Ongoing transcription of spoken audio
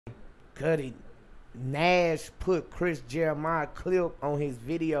Cuddy, Nash put Chris Jeremiah clip on his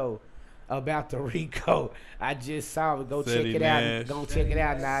video about the RICO. I just saw it. Go Ceddy check it Nash. out. Go check it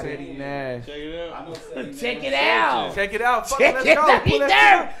out, Notti. Ceddy Nash. Check it out. Check it out. Check it out. Fuck Check let's it go. out. Pull He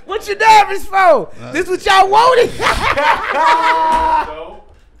that nervous. What you nervous for? This what y'all wanted.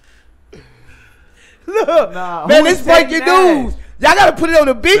 Look, Nah, man, who this is Ceddy breaking Nash? news. Y'all gotta put it on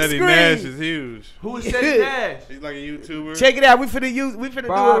the big Ceddy screen. Nash is huge. Who is Ceddy Nash? He's like a YouTuber. Check it out. We finna Bro, do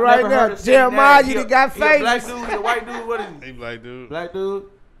it I've right never now. heard of Ceddy Jeremiah, Nash. you done got He a black famous. dude, he a white dude. What is he? He black dude. Black dude.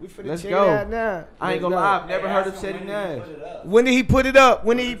 We finna Let's check go. it out now. I ain't gonna lie, I've never heard of Ceddy Nash. When did he put it up?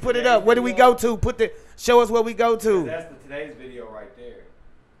 When did he put it up? Where did we go to? Show us where we go to. That's today's video right there.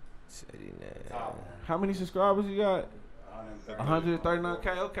 Ceddy Nash. How many subscribers you got?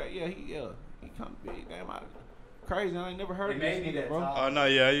 139K. Okay, yeah, he come big. Damn, crazy. I ain't never heard of this nigga, bro. Oh no,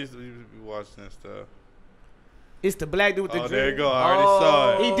 yeah, I used to be watching that stuff. It's the black dude with the Oh, there you dream. go. I already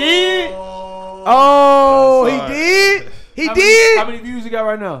saw it. He did? Oh, he did? He did? How many views you got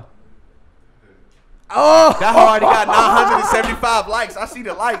right now? Oh. That already got 975 likes. I see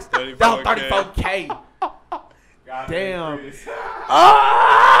the likes. That was 34K. Damn.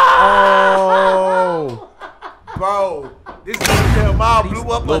 Oh. Bro, this nigga Jeremiah blew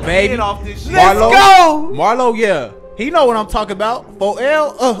up Little a baby. head off this shit. Let's go. Marlo, yeah. He know what I'm talking about.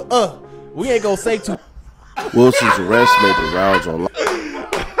 4L, we ain't gonna say too. Wilson's arrest made the rounds online.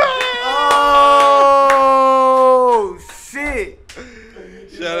 Oh, shit.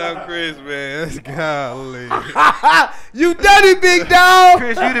 Shout out Chris, man. That's golly. You done it, big dog.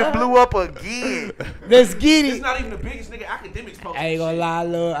 Chris, you done blew up again. Let's get It's it. not even the biggest nigga academics post. I ain't gonna lie, I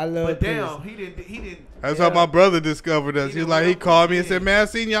love But Chris. damn, he didn't. That's how my brother discovered us. He He was done like, he went up called me and again. said, "Man, I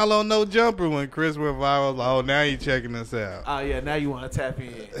seen y'all on No Jumper when Chris went viral." I was like, "Oh, now you checking us out." Oh yeah, now you want to tap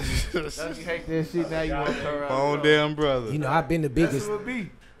in. Don't you hate that shit? Now you want to turn around. Own damn brother. You know, I've been the That's biggest. what it be.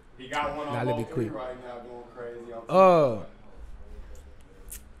 He got one Now, on let me both quit. right now going crazy. On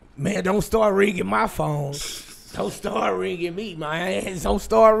Man, don't start ringing my phone. Don't start ringing me, man. Don't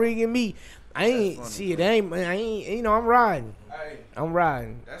start ringing me. I ain't shit. I ain't. You know, I'm riding. Hey, I'm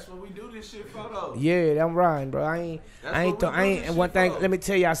riding. that's what we do this shit for though. Yeah, I'm riding, bro. I ain't. That's I ain't. what we do this And shit one thing. for. Let me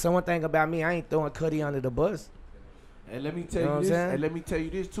tell y'all. So one thing about me, I ain't throwing Cuddy under the bus. And let me tell You know you what this. I'm saying? And let me tell you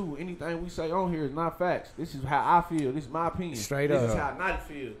this too. Anything we say on here is not facts. This is how I feel. This is my opinion. Straight this up. is how Notti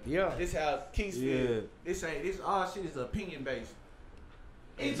feel. Yeah. This how Keith feel. This all shit is opinion based.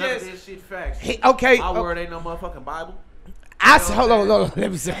 It None of just- this shit facts. Okay. My word ain't no motherfucking Bible. Hold on.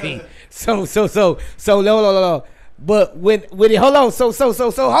 Let me say. So, no. But when it, hold on. So,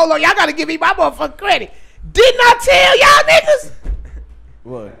 hold on. Y'all gotta give me my motherfucking credit. Didn't I tell y'all niggas?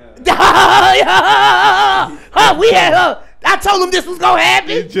 What? We had her. I told them this was gonna You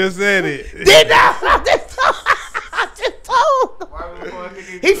happen. just said it. Didn't I? I just told them.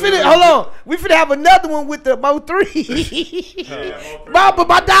 He finna, hold on. We finna have another one with the Mo 3. But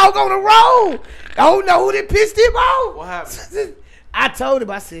my dog on the road. I don't know who that pissed him off. What happened? I told him,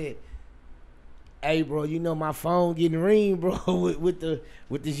 I said, "Hey, bro, you know my phone getting ring, bro, with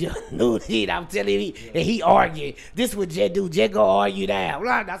this young dude." I'm telling you, and he argued. This what Jet do. Jet go argue now.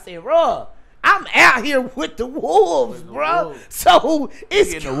 I said, "Bro, I'm out here with the wolves, bro. wolves. So it's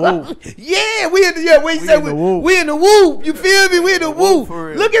We in the whoop. Yeah, we in the We say in the whoop. we in the whoop. You feel me? We in the whoop. for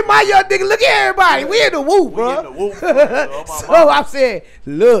real. Look at my young nigga. Look at everybody. We in the whoop, bro. in the whoop, for real. Oh, my So I said,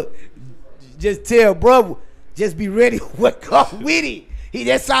 look, just tell brother, just be ready what come with it.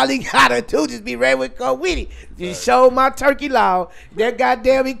 That's all he gotta do. Just be ready what come with it. Just show my turkey law. That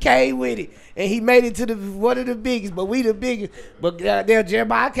goddamn he came with it. And he made it to the one of the biggest, but we the biggest. But goddamn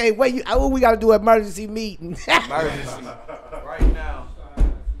Jeremiah, I can't wait. What we gotta do emergency meeting? Emergency. Right now.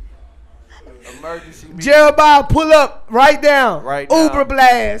 Emergency meeting. Jeremiah, pull up right now. Right now. Uber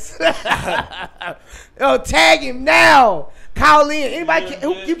blast. Tag him now. Call in. Anybody?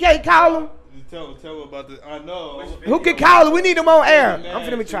 You can't call him. Tell him about this. I know. Who can call him? We need him on air. I'm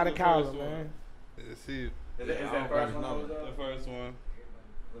finna try to call him, man. Let's see. Is that first one? The first one.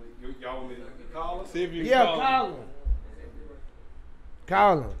 Y'all want me to call him? See if you Yeah, can call him.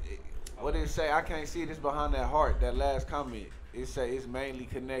 Call him. What did it say? I can't see this behind that heart. That last comment. It say it's mainly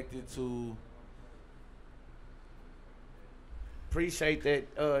connected to. Appreciate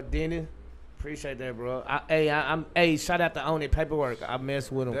that, Denny. Appreciate that, bro. Hey, shout out to Own It Paperwork. I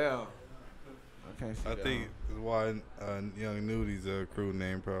mess with him. Damn. I can't see I that. think it's why Young Nudi's crew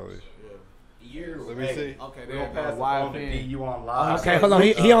name probably. Years. Let me see. Okay, We're there gonna you pass go. it Wide on to fan. D. You on live. Okay, hold on.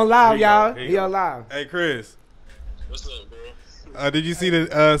 He on live, y'all. Here you He go. on live. Hey, Chris. What's up, bro? Did you see the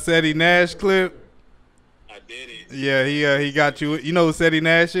Ceddy Nash clip? I did it. Yeah, he got you. You know who Ceddy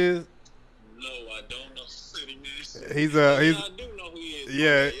Nash is? No, I don't know Ceddy Nash. He's I do know who he is.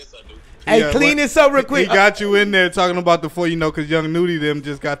 yeah. Yes, I do. Hey, clean this up real quick. He got you in there talking about the you know, because Young Notti them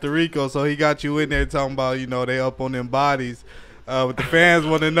just got the RICO, so he got you in there talking about, you know, they up on them bodies. What the fans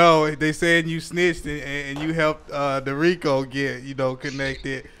want to know, they saying you snitched and you helped the RICO get, you know,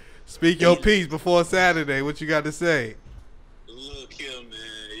 connected. Speak your piece before Saturday. What you got to say? Look here, man.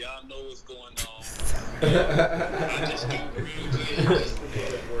 Y'all know what's going on. I just do real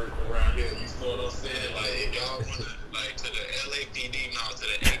good work around here. You know what I'm saying? Like, if y'all want to, like, to the LAPD, no, to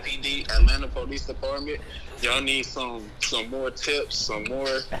the APD, Atlanta Police Department, y'all need some more tips, some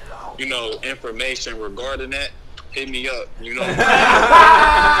more, you know, information regarding that. Hit me up, you know.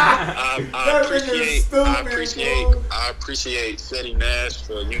 I appreciate Ceddy Nash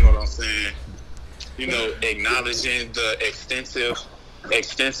for, you know what I'm saying, you know, acknowledging the extensive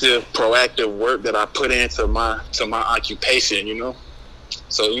proactive work that I put into my occupation, you know.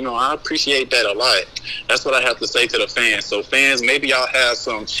 So, you know, I appreciate that a lot. That's what I have to say to the fans. So fans, maybe y'all have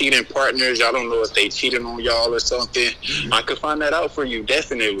some cheating partners. Y'all don't know if they cheated on y'all or something. I could find that out for you,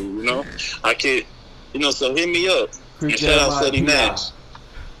 definitely, you know. I could. You know, so hit me up. And shout out Ceddy Nash.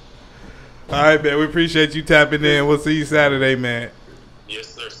 All right, man. We appreciate you tapping in. We'll see you Saturday, man.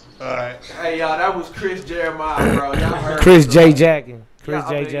 Yes, sir. All right. Hey, y'all, that was Chris Jeremiah, bro. Y'all heard ChrisJay Jackin.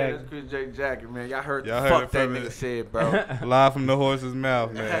 ChrisJay Jackin. ChrisJay Jackin, man. Y'all heard Y'all the heard fuck that nigga said, bro. Live from the horse's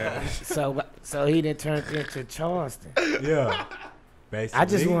mouth, man. So he done turned into Charleston. Yeah. Basically. I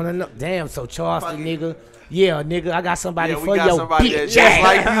just want to know. Damn, so Charleston, nigga. Yeah, nigga, I got somebody for we got your somebody bitch. that's just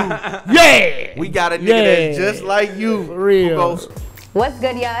like you. Yeah. We got a nigga that's just like you. For real. What's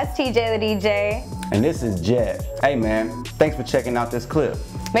good, y'all? It's TJ the DJ. And this is Jet. Hey, man, thanks for checking out this clip.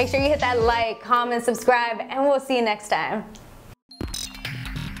 Make sure you hit that like, comment, subscribe, and we'll see you next time.